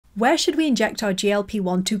Where should we inject our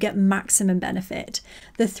GLP-1 to get maximum benefit?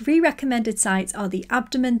 The 3 recommended sites are the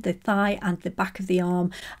abdomen, the thigh, and the back of the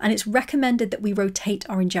arm, and it's recommended that we rotate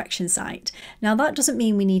our injection site. Now that doesn't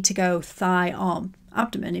mean we need to go thigh, arm,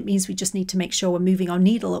 abdomen. It means we just need to make sure we're moving our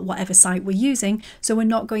needle at whatever site we're using, so we're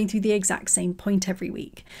not going through the exact same point every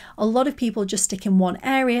week. A lot of people just stick in one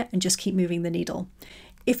area and just keep moving the needle.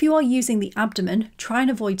 If you are using the abdomen, try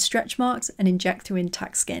and avoid stretch marks and inject through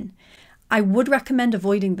intact skin. I would recommend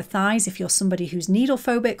avoiding the thighs if you're somebody who's needle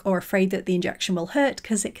phobic or afraid that the injection will hurt,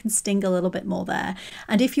 because it can sting a little bit more there.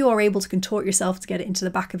 And if you are able to contort yourself to get it into the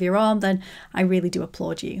back of your arm, then I really do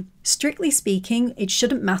applaud you. Strictly speaking, it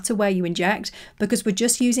shouldn't matter where you inject because we're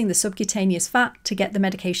just using the subcutaneous fat to get the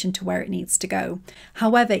medication to where it needs to go.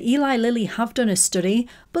 However, Eli Lilly have done a study,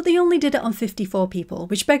 but they only did it on 54 people,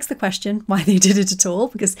 which begs the question why they did it at all,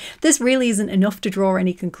 because this really isn't enough to draw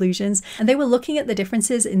any conclusions. And they were looking at the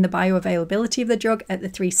differences in the bioavailability of the drug at the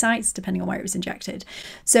 3 sites, depending on where it was injected.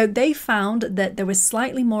 So they found that there was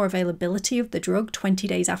slightly more availability of the drug 20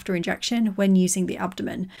 days after injection when using the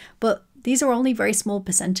abdomen. But these are only very small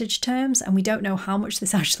percentage terms, and we don't know how much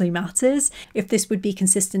this actually matters, if this would be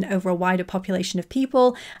consistent over a wider population of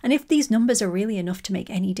people, and if these numbers are really enough to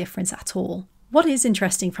make any difference at all. What is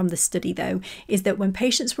interesting from this study though, is that when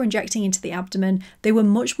patients were injecting into the abdomen, they were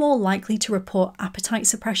much more likely to report appetite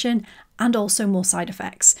suppression and also more side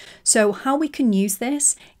effects. So how we can use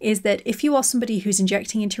this is that if you are somebody who's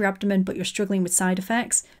injecting into your abdomen but you're struggling with side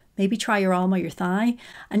effects, maybe try your arm or your thigh.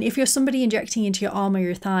 And if you're somebody injecting into your arm or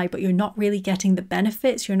your thigh, but you're not really getting the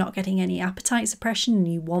benefits, you're not getting any appetite suppression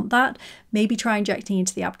and you want that, maybe try injecting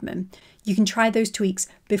into the abdomen. You can try those tweaks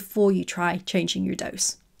before you try changing your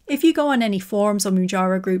dose. If you go on any forums or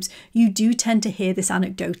mounjaro groups, you do tend to hear this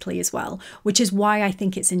anecdotally as well, which is why I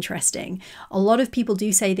think it's interesting. A lot of people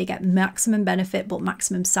do say they get maximum benefit but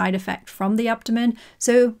maximum side effect from the abdomen.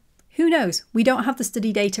 So who knows? We don't have the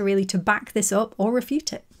study data really to back this up or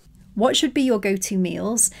refute it. What should be your go-to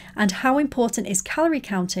meals, and how important is calorie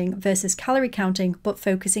counting versus calorie counting but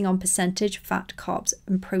focusing on percentage fat, carbs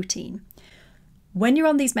and protein? When you're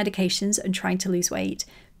on these medications and trying to lose weight,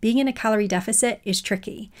 being in a calorie deficit is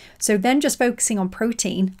tricky. So then just focusing on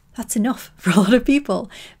protein, that's enough for a lot of people.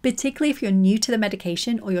 Particularly if you're new to the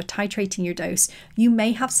medication or you're titrating your dose, you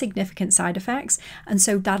may have significant side effects, and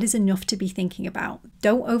so that is enough to be thinking about.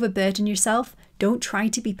 Don't overburden yourself. Don't try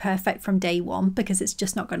to be perfect from day one because it's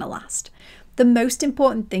just not going to last. The most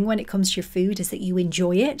important thing when it comes to your food is that you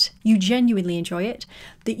enjoy it, you genuinely enjoy it,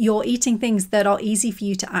 that you're eating things that are easy for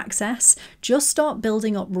you to access. Just start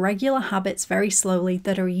building up regular habits very slowly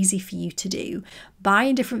that are easy for you to do. Buy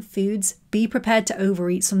in different foods, be prepared to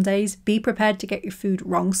overeat some days, be prepared to get your food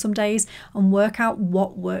wrong some days, and work out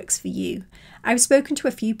what works for you. I've spoken to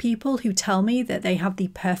a few people who tell me that they have the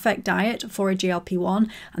perfect diet for a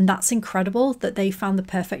GLP-1, and that's incredible that they found the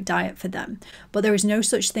perfect diet for them. But there is no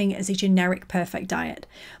such thing as a generic perfect diet.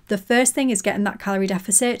 The first thing is getting that calorie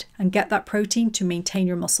deficit and get that protein to maintain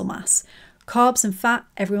your muscle mass. Carbs and fat,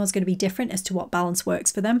 everyone's going to be different as to what balance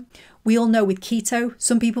works for them. We all know with keto,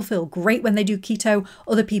 some people feel great when they do keto,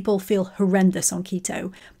 other people feel horrendous on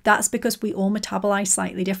keto. That's because we all metabolize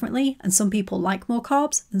slightly differently, and some people like more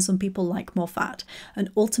carbs and some people like more fat. And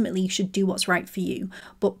ultimately, you should do what's right for you.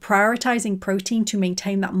 But prioritizing protein to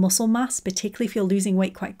maintain that muscle mass, particularly if you're losing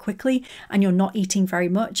weight quite quickly and you're not eating very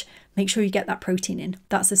much, make sure you get that protein in.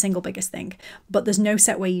 That's the single biggest thing. But there's no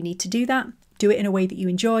set way you need to do that. Do it in a way that you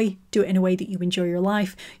enjoy. Do it in a way that you enjoy your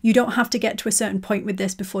life. You don't have to get to a certain point with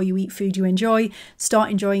this before you eat food you enjoy.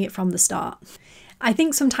 Start enjoying it from the start. I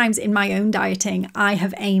think sometimes in my own dieting, I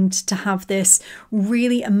have aimed to have this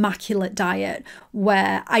really immaculate diet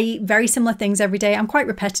where I eat very similar things every day. I'm quite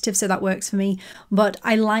repetitive, so that works for me, but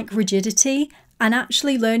I like rigidity and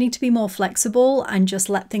actually learning to be more flexible and just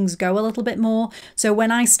let things go a little bit more. So when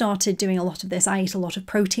I started doing a lot of this, I ate a lot of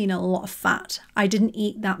protein and a lot of fat. I didn't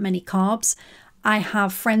eat that many carbs. I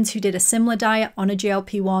have friends who did a similar diet on a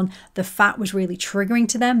GLP-1. The fat was really triggering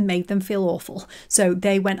to them, made them feel awful. So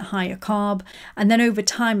they went higher carb. And then over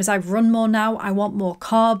time, as I've run more now, I want more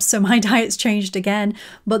carbs. So my diet's changed again.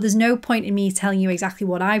 But there's no point in me telling you exactly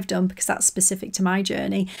what I've done because that's specific to my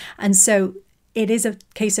journey. And so it is a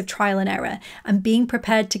case of trial and error. And being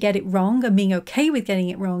prepared to get it wrong and being okay with getting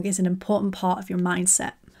it wrong is an important part of your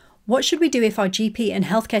mindset. What should we do if our GP and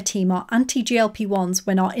healthcare team are anti-GLP-1s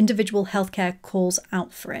when our individual healthcare calls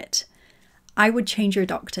out for it? I would change your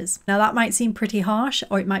doctors. Now that might seem pretty harsh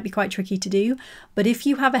or it might be quite tricky to do, but if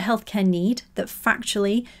you have a healthcare need that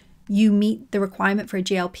factually you meet the requirement for a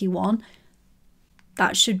GLP-1,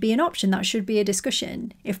 that should be an option, that should be a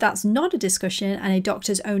discussion. If that's not a discussion and a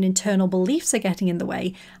doctor's own internal beliefs are getting in the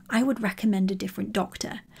way, I would recommend a different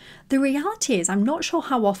doctor. The reality is, I'm not sure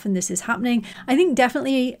how often this is happening. I think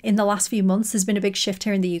definitely in the last few months, there's been a big shift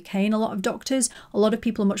here in the UK in a lot of doctors. A lot of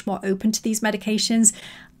people are much more open to these medications.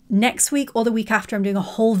 Next week or the week after, I'm doing a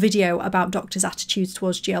whole video about doctors' attitudes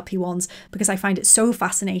towards GLP-1s because I find it so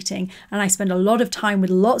fascinating, and I spend a lot of time with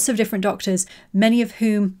lots of different doctors, many of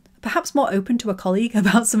whom perhaps more open to a colleague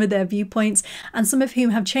about some of their viewpoints, and some of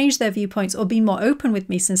whom have changed their viewpoints or been more open with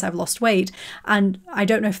me since I've lost weight. And I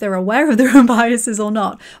don't know if they're aware of their own biases or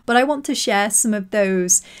not, but I want to share some of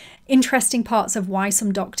those interesting parts of why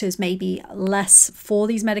some doctors may be less for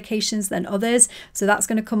these medications than others. So that's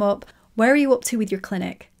going to come up. Where are you up to with your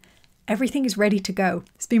clinic? Everything is ready to go.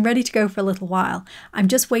 It's been ready to go for a little while. I'm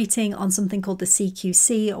just waiting on something called the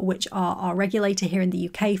CQC, which are our regulator here in the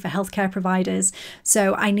UK for healthcare providers.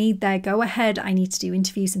 So I need their go-ahead. I need to do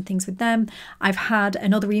interviews and things with them. I've had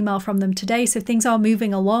another email from them today, so things are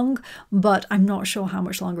moving along, but I'm not sure how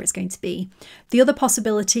much longer it's going to be. The other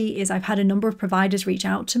possibility is I've had a number of providers reach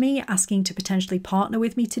out to me asking to potentially partner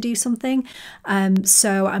with me to do something.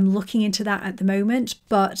 So I'm looking into that at the moment,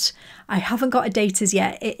 but I haven't got a date as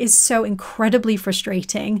yet. It is so incredibly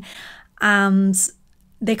frustrating, and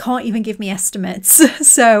they can't even give me estimates.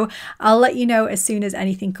 So I'll let you know as soon as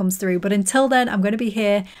anything comes through. But until then, I'm going to be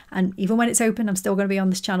here, and even when it's open, I'm still going to be on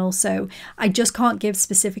this channel. So I just can't give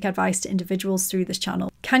specific advice to individuals through this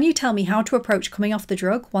channel. Can you tell me how to approach coming off the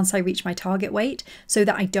drug once I reach my target weight so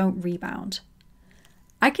that I don't rebound?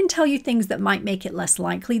 I can tell you things that might make it less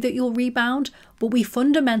likely that you'll rebound, but we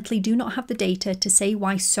fundamentally do not have the data to say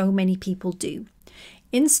why so many people do.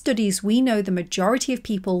 In studies, we know the majority of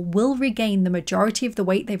people will regain the majority of the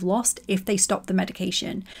weight they've lost if they stop the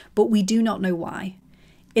medication, but we do not know why.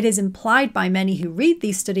 It is implied by many who read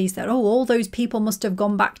these studies that, oh, all those people must have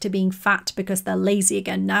gone back to being fat because they're lazy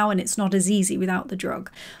again now and it's not as easy without the drug.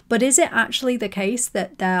 But is it actually the case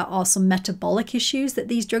that there are some metabolic issues that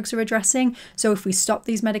these drugs are addressing? So if we stop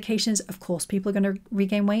these medications, of course, people are going to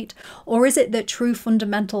regain weight? Or is it that true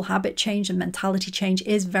fundamental habit change and mentality change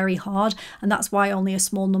is very hard, and that's why only a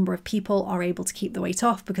small number of people are able to keep the weight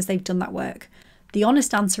off because they've done that work? The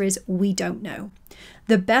honest answer is we don't know.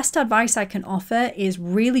 The best advice I can offer is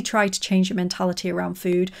really try to change your mentality around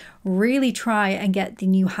food, really try and get the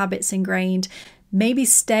new habits ingrained, maybe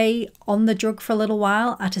stay on the drug for a little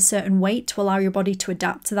while at a certain weight to allow your body to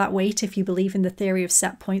adapt to that weight if you believe in the theory of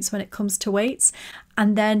set points when it comes to weights.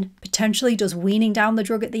 And then potentially does weaning down the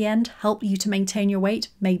drug at the end help you to maintain your weight?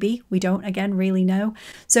 Maybe. We don't, again, really know.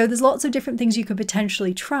 So there's lots of different things you could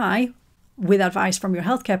potentially try with advice from your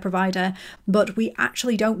healthcare provider, but we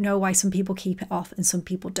actually don't know why some people keep it off and some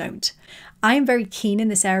people don't. I am very keen in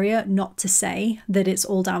this area not to say that it's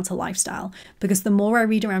all down to lifestyle, because the more I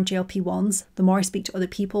read around GLP-1s, the more I speak to other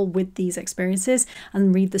people with these experiences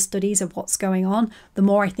and read the studies of what's going on, the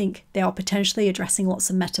more I think they are potentially addressing lots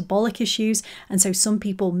of metabolic issues, and so some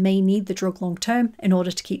people may need the drug long term in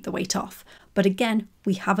order to keep the weight off. But again,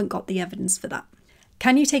 we haven't got the evidence for that.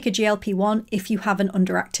 Can you take a GLP-1 if you have an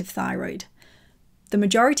underactive thyroid? The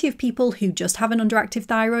majority of people who just have an underactive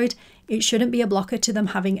thyroid, it shouldn't be a blocker to them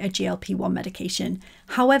having a GLP-1 medication.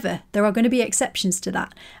 However, there are going to be exceptions to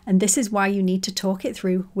that, and this is why you need to talk it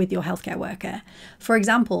through with your healthcare worker. For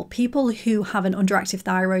example, people who have an underactive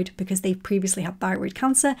thyroid because they've previously had thyroid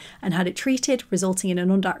cancer and had it treated, resulting in an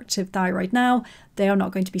underactive thyroid now, they are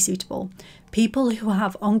not going to be suitable. People who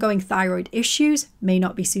have ongoing thyroid issues may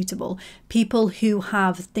not be suitable. People who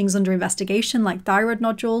have things under investigation like thyroid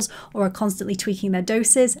nodules or are constantly tweaking their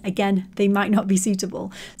doses, again, they might not be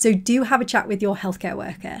suitable. So do have a chat with your healthcare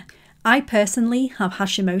worker. I personally have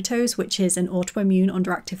Hashimoto's, which is an autoimmune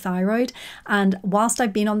underactive thyroid, and whilst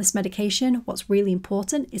I've been on this medication, what's really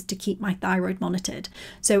important is to keep my thyroid monitored.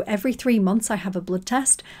 So every 3 months I have a blood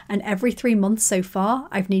test, and every 3 months so far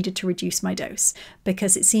I've needed to reduce my dose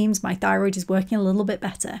because it seems my thyroid is working a little bit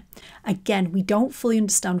better. Again, we don't fully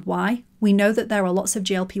understand why. We know that there are lots of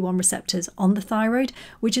GLP-1 receptors on the thyroid,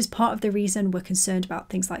 which is part of the reason we're concerned about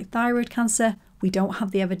things like thyroid cancer. We don't have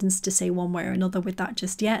the evidence to say one way or another with that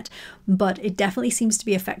just yet, but it definitely seems to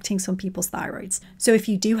be affecting some people's thyroids. So if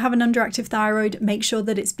you do have an underactive thyroid, make sure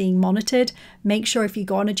that it's being monitored. Make sure if you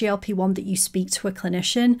go on a GLP-1 that you speak to a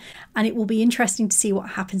clinician, and it will be interesting to see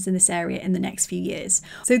what happens in this area in the next few years.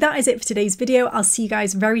 So that is it for today's video. I'll see you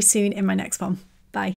guys very soon in my next one.